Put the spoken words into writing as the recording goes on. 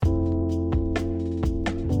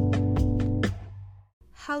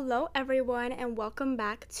Hello, everyone, and welcome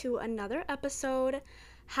back to another episode.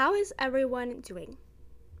 How is everyone doing?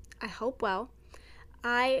 I hope well.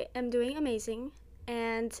 I am doing amazing,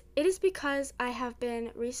 and it is because I have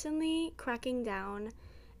been recently cracking down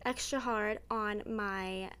extra hard on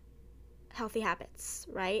my healthy habits,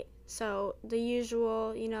 right? So, the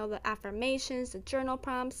usual, the affirmations, the journal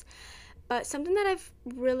prompts, but something that I've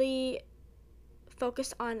really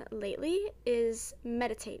focused on lately is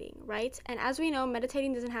meditating, right? And as we know,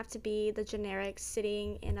 meditating doesn't have to be the generic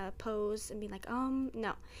sitting in a pose and being like,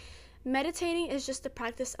 no. Meditating is just the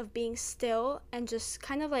practice of being still and just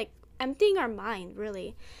kind of like emptying our mind,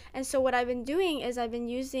 really. And so, what I've been doing is I've been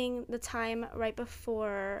using the time right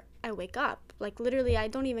before I wake up. Like, literally, I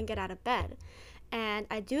don't even get out of bed. And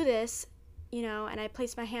I do this, and I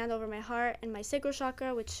place my hand over my heart and my sacral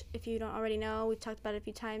chakra, which, if you don't already know, we've talked about it a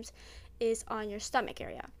few times, is on your stomach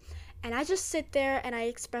area. And I just sit there and I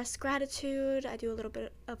express gratitude. I do a little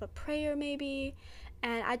bit of a prayer, maybe.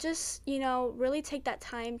 And I just, really take that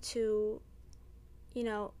time to,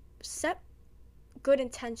 set good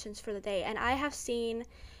intentions for the day. And I have seen,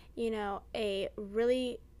 a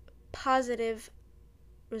really positive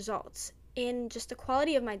results in just the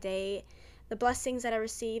quality of my day, the blessings that I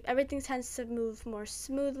receive. Everything tends to move more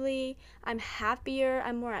smoothly. I'm happier.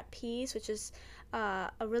 I'm more at peace, which is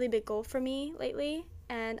a really big goal for me lately,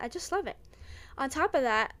 and I just love it. On top of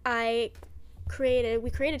that, we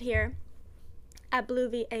created here at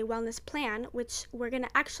Bluevy a wellness plan, which we're gonna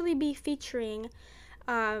actually be featuring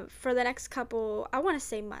for the next couple, I want to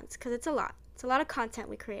say months, because it's a lot. It's a lot of content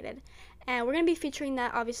we created. And we're going to be featuring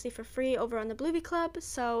that obviously for free over on the Bluevy Club.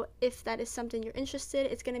 So if that is something you're interested,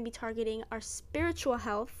 it's going to be targeting our spiritual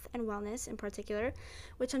health and wellness in particular,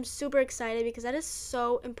 which I'm super excited because that is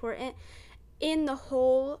so important in the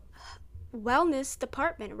whole wellness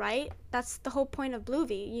department, right? That's the whole point of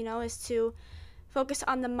Bluevy, is to focus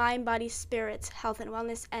on the mind, body, spirit, health, and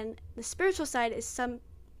wellness. And the spiritual side is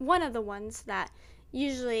one of the ones that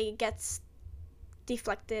usually gets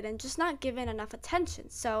deflected and just not given enough attention.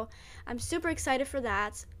 So I'm super excited for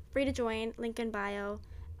that. Free to join, link in bio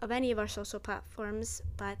of any of our social platforms.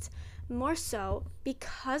 But more so,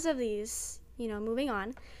 because of these, moving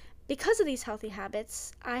on, because of these healthy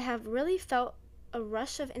habits, I have really felt a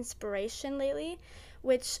rush of inspiration lately,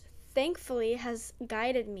 which thankfully has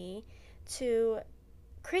guided me to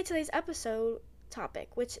create today's episode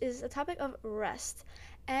topic, which is a topic of rest.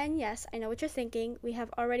 And yes, I know what you're thinking. We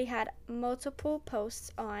have already had multiple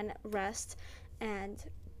posts on rest, and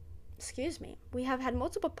we have had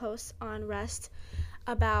multiple posts on rest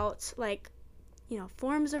about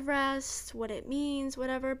forms of rest, what it means,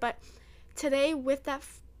 whatever. But today, with that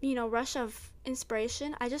rush of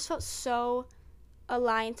inspiration, I just felt so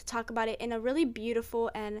aligned to talk about it in a really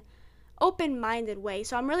beautiful and open-minded way.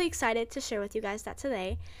 So I'm really excited to share with you guys that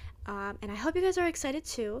today, and I hope you guys are excited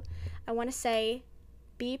too. I want to say,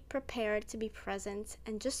 be prepared to be present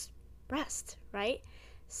and just rest, right?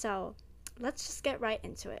 So let's just get right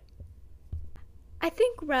into it. I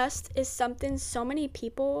think rest is something so many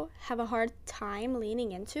people have a hard time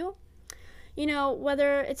leaning into.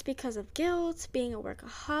 Whether it's because of guilt, being a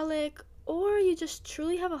workaholic, or you just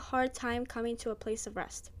truly have a hard time coming to a place of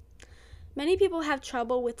rest. Many people have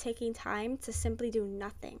trouble with taking time to simply do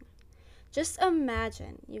nothing. Just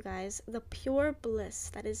imagine, you guys, the pure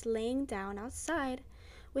bliss that is laying down outside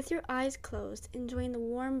with your eyes closed, enjoying the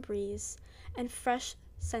warm breeze and fresh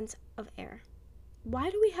scent of air. Why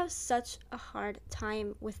do we have such a hard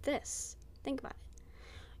time with this? Think about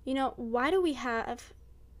it. Why do we have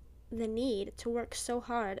the need to work so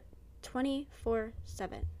hard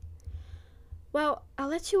 24/7? Well, I'll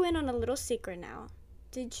let you in on a little secret now.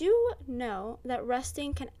 Did you know that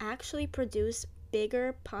resting can actually produce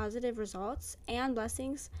bigger positive results and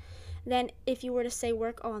blessings than if you were to say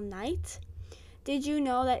work all night? Did you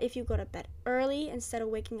know that if you go to bed early instead of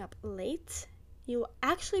waking up late, you will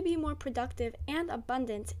actually be more productive and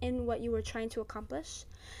abundant in what you were trying to accomplish?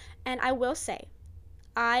 And I will say,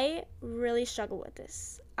 I really struggle with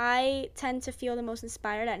this. I tend to feel the most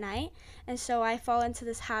inspired at night, and so I fall into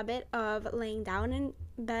this habit of laying down in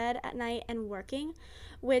bed at night and working,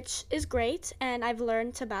 which is great, and I've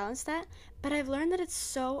learned to balance that, but I've learned that it's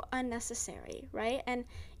so unnecessary, right? And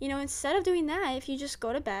instead of doing that, if you just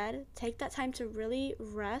go to bed, take that time to really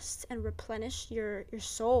rest and replenish your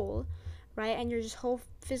soul, right, and your just whole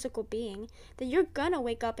physical being, then you're gonna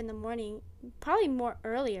wake up in the morning probably more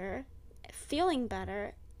earlier, feeling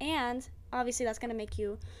better, and obviously that's gonna make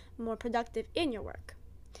you more productive in your work.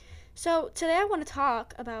 So today I want to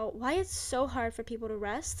talk about why it's so hard for people to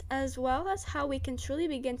rest, as well as how we can truly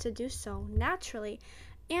begin to do so naturally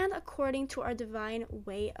and according to our divine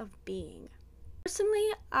way of being. Personally,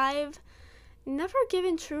 I've never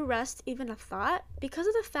given true rest even a thought because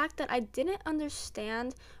of the fact that I didn't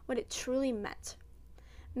understand what it truly meant.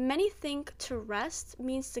 Many think to rest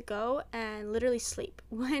means to go and literally sleep,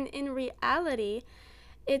 when in reality,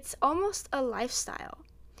 it's almost a lifestyle.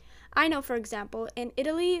 I know, for example, in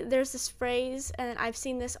Italy, there's this phrase, and I've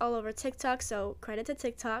seen this all over TikTok, so credit to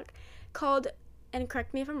TikTok, called, and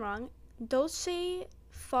correct me if I'm wrong, dolce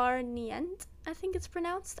far niente, I think it's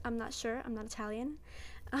pronounced. I'm not sure, I'm not Italian.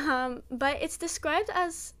 But it's described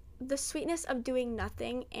as the sweetness of doing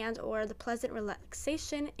nothing and or the pleasant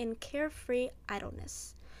relaxation in carefree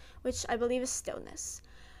idleness, which I believe is stillness.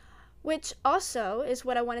 Which also is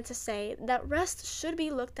what I wanted to say, that rest should be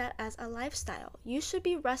looked at as a lifestyle. You should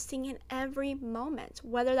be resting in every moment,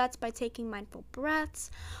 whether that's by taking mindful breaths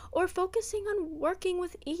or focusing on working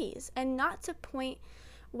with ease and not to point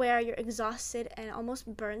where you're exhausted and almost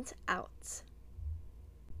burnt out.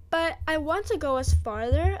 But I want to go as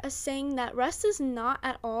farther as saying that rest is not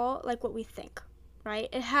at all like what we think, right?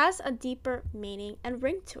 It has a deeper meaning and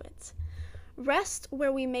ring to it. Rest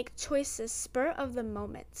where we make choices spur of the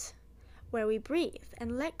moment, where we breathe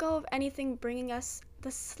and let go of anything bringing us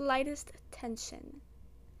the slightest tension.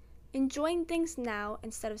 Enjoying things now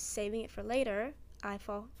instead of saving it for later, I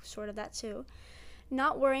fall short of that too.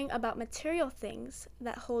 Not worrying about material things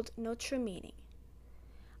that hold no true meaning.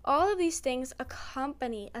 All of these things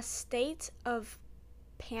accompany a state of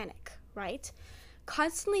panic, right?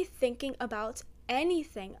 Constantly thinking about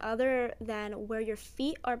anything other than where your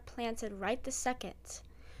feet are planted right this second.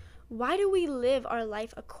 Why do we live our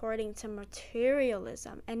life according to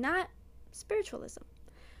materialism and not spiritualism?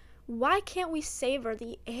 Why can't we savor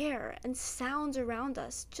the air and sounds around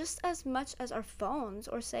us just as much as our phones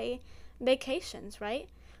or, say, vacations, right?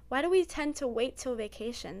 Why do we tend to wait till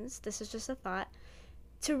vacations, this is just a thought,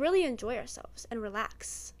 to really enjoy ourselves and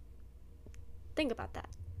relax? Think about that.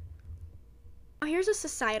 Now, here's a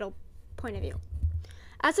societal point of view.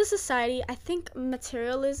 As a society, I think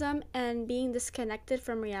materialism and being disconnected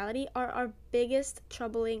from reality are our biggest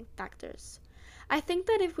troubling factors. I think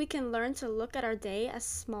that if we can learn to look at our day as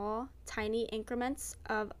small, tiny increments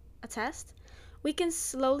of a test, we can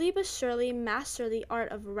slowly but surely master the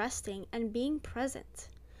art of resting and being present.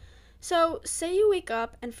 So, say you wake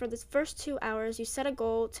up and for the first 2 hours you set a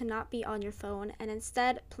goal to not be on your phone and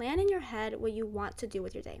instead plan in your head what you want to do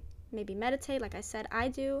with your day. Maybe meditate, like I said I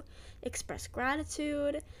do, express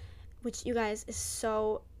gratitude, which you guys is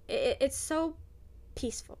it's so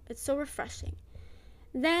peaceful, it's so refreshing.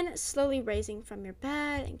 Then slowly raising from your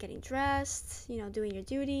bed and getting dressed, doing your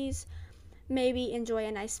duties, maybe enjoy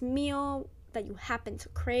a nice meal that you happen to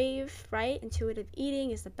crave, right? Intuitive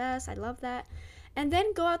eating is the best, I love that. And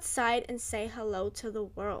then go outside and say hello to the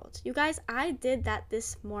world. You guys, I did that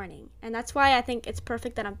this morning, and that's why I think it's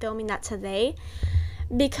perfect that I'm filming that today,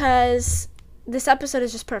 because this episode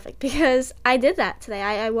is just perfect because I did that today.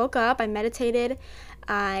 I woke up, I meditated,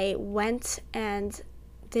 I went and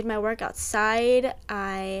did my work outside,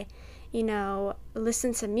 I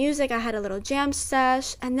listened to music, I had a little jam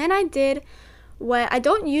sesh, and then I did what I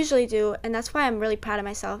don't usually do, and that's why I'm really proud of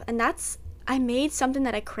myself, and that's I made something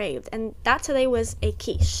that I craved, and that today was a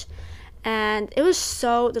quiche, and it was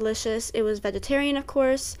so delicious. It was vegetarian, of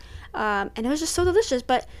course, and it was just so delicious.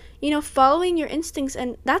 But following your instincts,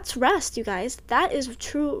 and that's rest, you guys. That is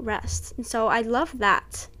true rest, and so I love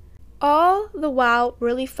that. All the while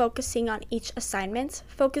really focusing on each assignment,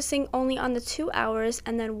 focusing only on the 2 hours,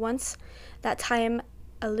 and then once that time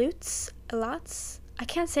allots, I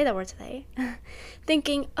can't say that word today,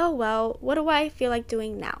 thinking, oh well, what do I feel like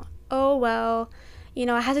doing now? Oh well,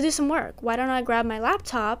 I had to do some work. Why don't I grab my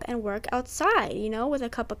laptop and work outside, with a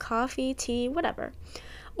cup of coffee, tea, whatever.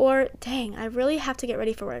 Or, dang, I really have to get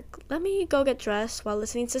ready for work. Let me go get dressed while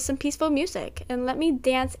listening to some peaceful music and let me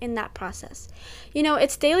dance in that process.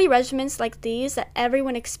 It's daily regimens like these that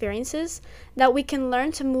everyone experiences that we can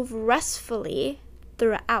learn to move restfully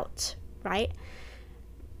throughout, right?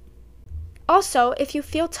 Also, if you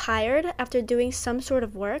feel tired after doing some sort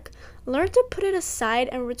of work, learn to put it aside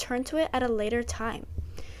and return to it at a later time.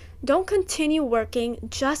 Don't continue working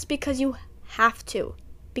just because you have to,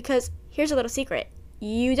 because here's a little secret,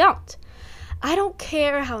 you don't. I don't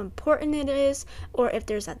care how important it is or if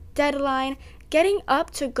there's a deadline. Getting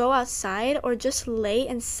up to go outside or just lay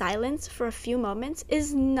in silence for a few moments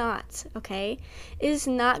is not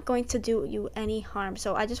going to do you any harm.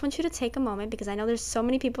 So I just want you to take a moment, because I know there's so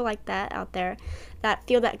many people like that out there that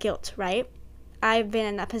feel that guilt, right? I've been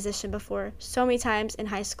in that position before so many times in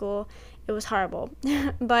high school. It was horrible.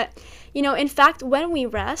 But, in fact, when we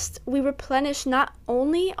rest, we replenish not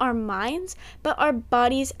only our minds, but our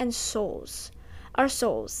bodies and souls. Our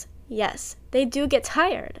souls. yes, they do get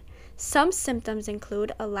tired. Some symptoms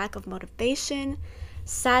include a lack of motivation,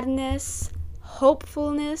 sadness,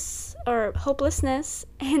 hopefulness or hopelessness,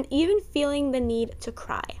 and even feeling the need to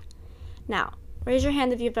cry. Now, raise your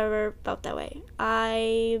hand if you've ever felt that way.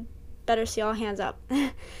 I better see all hands up.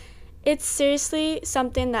 It's seriously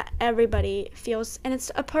something that everybody feels, and it's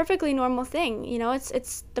a perfectly normal thing.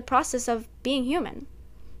 It's the process of being human.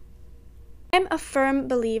 I'm a firm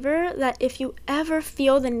believer that if you ever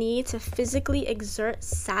feel the need to physically exert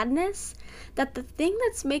sadness, that the thing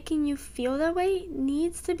that's making you feel that way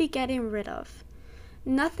needs to be getting rid of.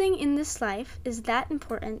 Nothing in this life is that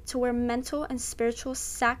important to where mental and spiritual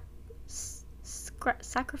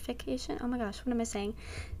sacrification, oh my gosh, what am I saying?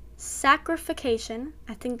 Sacrification,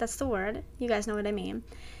 I think that's the word, you guys know what I mean,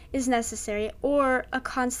 is necessary, or a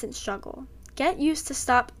constant struggle. Get used to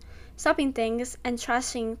stopping things and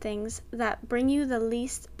trashing things that bring you the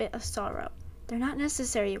least bit of sorrow. They're not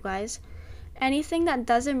necessary, you guys. Anything that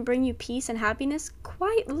doesn't bring you peace and happiness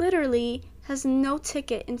quite literally has no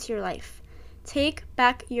ticket into your life. Take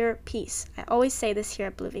back your peace. I always say this here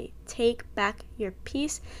at Bluevy. Take back your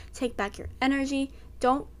peace. Take back your energy.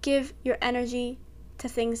 Don't give your energy to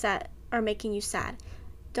things that are making you sad.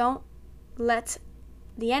 Don't let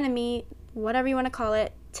the enemy, whatever you want to call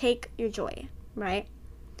it, take your joy, right?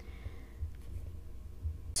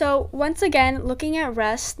 So once again, looking at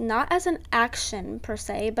rest not as an action per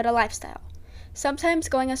se, but a lifestyle. Sometimes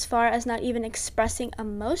going as far as not even expressing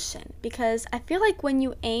emotion, because I feel like when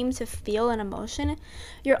you aim to feel an emotion,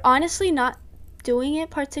 you're honestly not doing it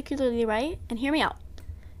particularly right. And hear me out.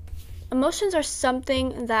 Emotions are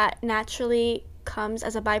something that naturally comes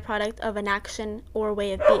as a byproduct of an action or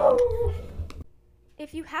way of being.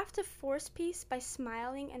 If you have to force peace by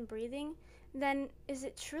smiling and breathing, then is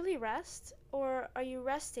it truly rest, or are you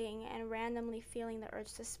resting and randomly feeling the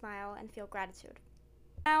urge to smile and feel gratitude?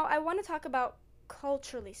 Now, I want to talk about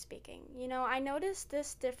culturally speaking. I noticed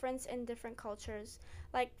this difference in different cultures,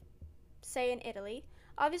 like, say, in Italy.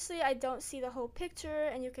 Obviously, I don't see the whole picture,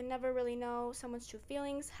 and you can never really know someone's true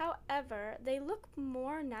feelings. However, they look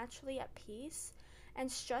more naturally at peace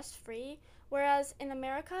and stress-free, whereas in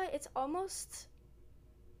America, it's almost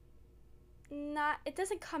not, it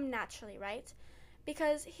doesn't come naturally, right?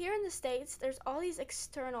 Because here in the States, there's all these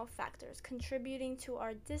external factors contributing to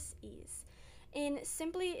our dis-ease in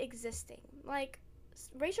simply existing. Like,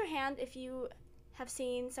 raise your hand if you have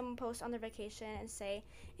seen someone post on their vacation and say,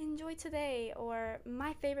 enjoy today, or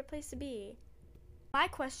my favorite place to be. My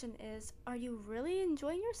question is, are you really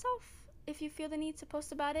enjoying yourself if you feel the need to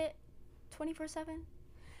post about it 24/7?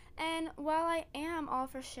 And while I am all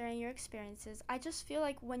for sharing your experiences, I just feel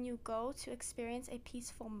like when you go to experience a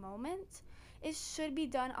peaceful moment, it should be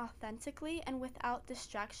done authentically and without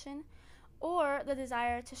distraction or the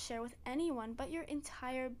desire to share with anyone but your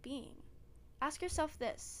entire being. Ask yourself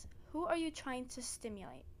this: who are you trying to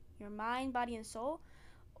stimulate? Your mind, body, and soul,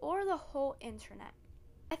 or the whole internet?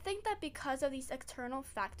 I think that because of these external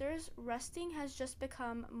factors, resting has just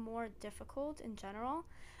become more difficult in general.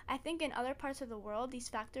 I think in other parts of the world, these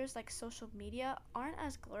factors like social media aren't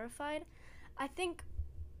as glorified. I think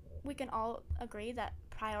we can all agree that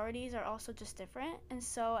priorities are also just different, and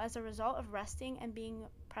so as a result of resting and being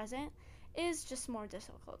present is just more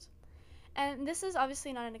difficult. And this is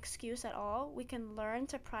obviously not an excuse at all. We can learn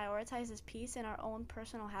to prioritize this peace in our own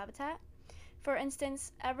personal habitat. For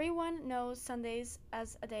instance, everyone knows Sundays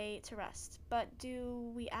as a day to rest, but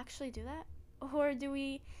do we actually do that? Or do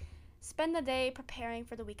we spend the day preparing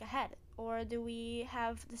for the week ahead? Or do we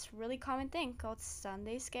have this really common thing called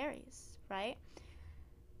Sunday scaries, right?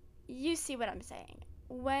 You see what I'm saying.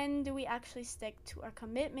 When do we actually stick to our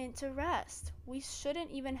commitment to rest? We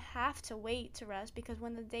shouldn't even have to wait to rest, because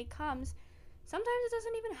when the day comes, sometimes it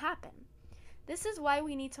doesn't even happen. This is why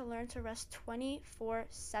we need to learn to rest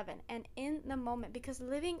 24/7 and in the moment, because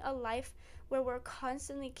living a life where we're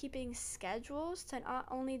constantly keeping schedules to not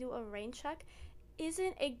only do a rain check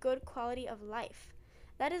isn't a good quality of life.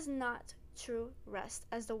 That is not true rest,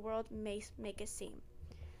 as the world may make it seem.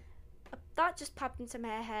 A thought just popped into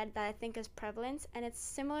my head that I think is prevalent, and it's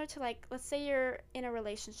similar to, like, let's say you're in a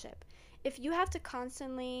relationship. If you have to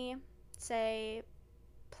constantly, say,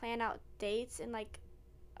 plan out dates in, like,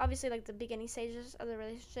 obviously, like, the beginning stages of the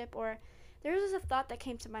relationship, or there was just a thought that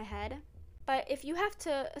came to my head, but if you have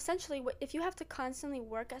to constantly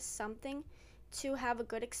work at something to have a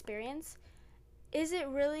good experience, is it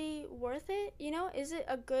really worth it? Is it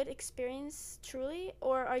a good experience truly,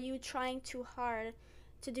 or are you trying too hard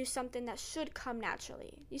to do something that should come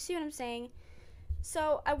naturally? You see what I'm saying?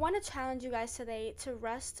 So I want to challenge you guys today to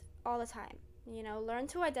rest all the time. Learn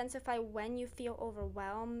to identify when you feel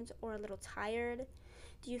overwhelmed or a little tired.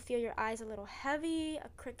 Do you feel your eyes a little heavy, a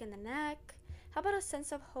crick in the neck? How about a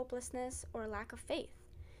sense of hopelessness or lack of faith?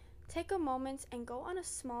 Take a moment and go on a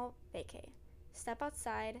small vacay. Step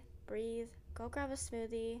outside, breathe, go grab a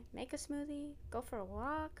smoothie, make a smoothie, go for a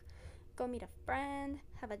walk, go meet a friend,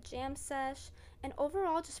 have a jam sesh, and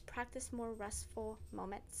overall just practice more restful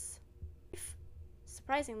moments. Life,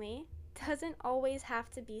 surprisingly, doesn't always have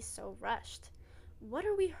to be so rushed. What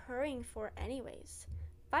are we hurrying for, anyways?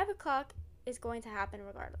 5 o'clock is going to happen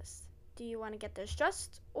regardless. Do you want to get there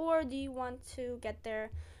stressed, or do you want to get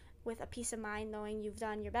there with a peace of mind knowing you've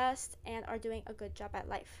done your best and are doing a good job at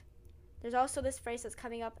life? There's also this phrase that's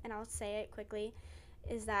coming up, and I'll say it quickly,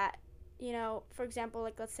 is that, for example,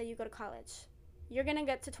 like let's say you go to college. You're going to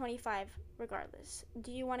get to 25 regardless.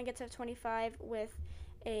 Do you want to get to 25 with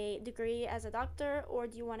a degree as a doctor, or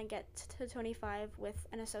do you want to get to 25 with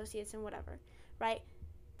an associate's in whatever, right?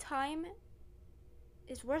 Time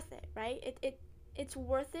is worth it, right? It's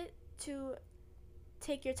worth it to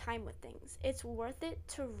take your time with things. It's worth it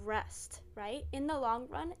to rest, right? In the long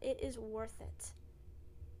run, it is worth it.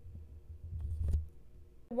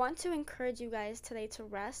 I want to encourage you guys today to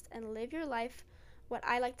rest and live your life what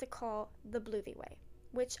I like to call the Bluevy way,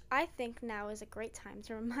 which I think now is a great time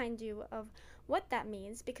to remind you of what that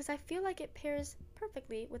means, because I feel like it pairs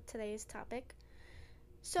perfectly with today's topic.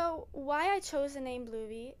 So why I chose the name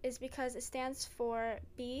Bluevy is because it stands for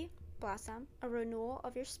B, blossom, a renewal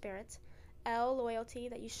of your spirit; L, loyalty,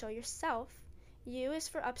 that you show yourself; U is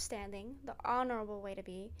for upstanding, the honorable way to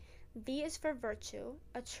be; V is for virtue,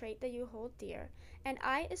 a trait that you hold dear; and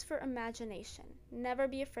I is for imagination, never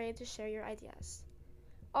be afraid to share your ideas.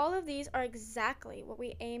 All of these are exactly what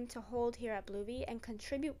we aim to hold here at Bluevy and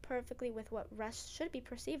contribute perfectly with what rest should be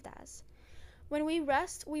perceived as. When we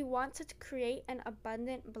rest, we want to create an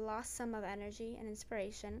abundant blossom of energy and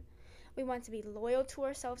inspiration. We want to be loyal to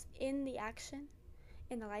ourselves in the action,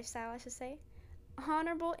 in the lifestyle, I should say,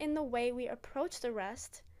 honorable in the way we approach the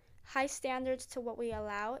rest, high standards to what we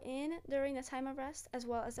allow in during the time of rest, as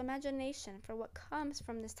well as imagination for what comes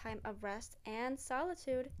from this time of rest and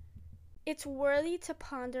solitude. It's worthy to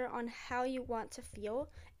ponder on how you want to feel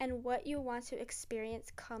and what you want to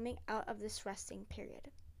experience coming out of this resting period.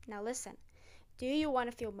 Now listen, do you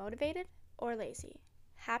want to feel motivated or lazy,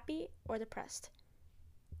 happy or depressed?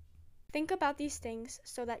 Think about these things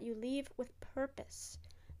so that you leave with purpose.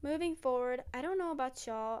 Moving forward, I don't know about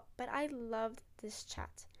y'all, but I loved this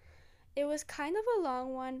chat. It was kind of a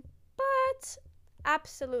long one, but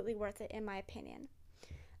absolutely worth it in my opinion.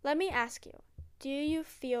 Let me ask you, do you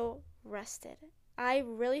feel rested? I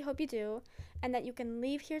really hope you do, and that you can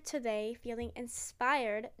leave here today feeling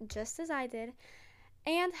inspired, just as I did,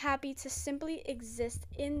 and happy to simply exist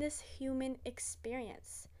in this human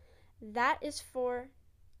experience. That is for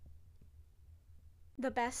the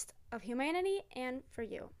best of humanity and for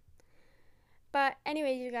you. But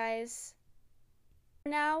anyway, you guys, for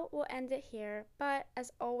now we'll end it here. But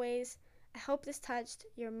as always, I hope this touched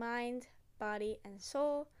your mind, body, and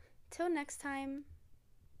soul. Till next time.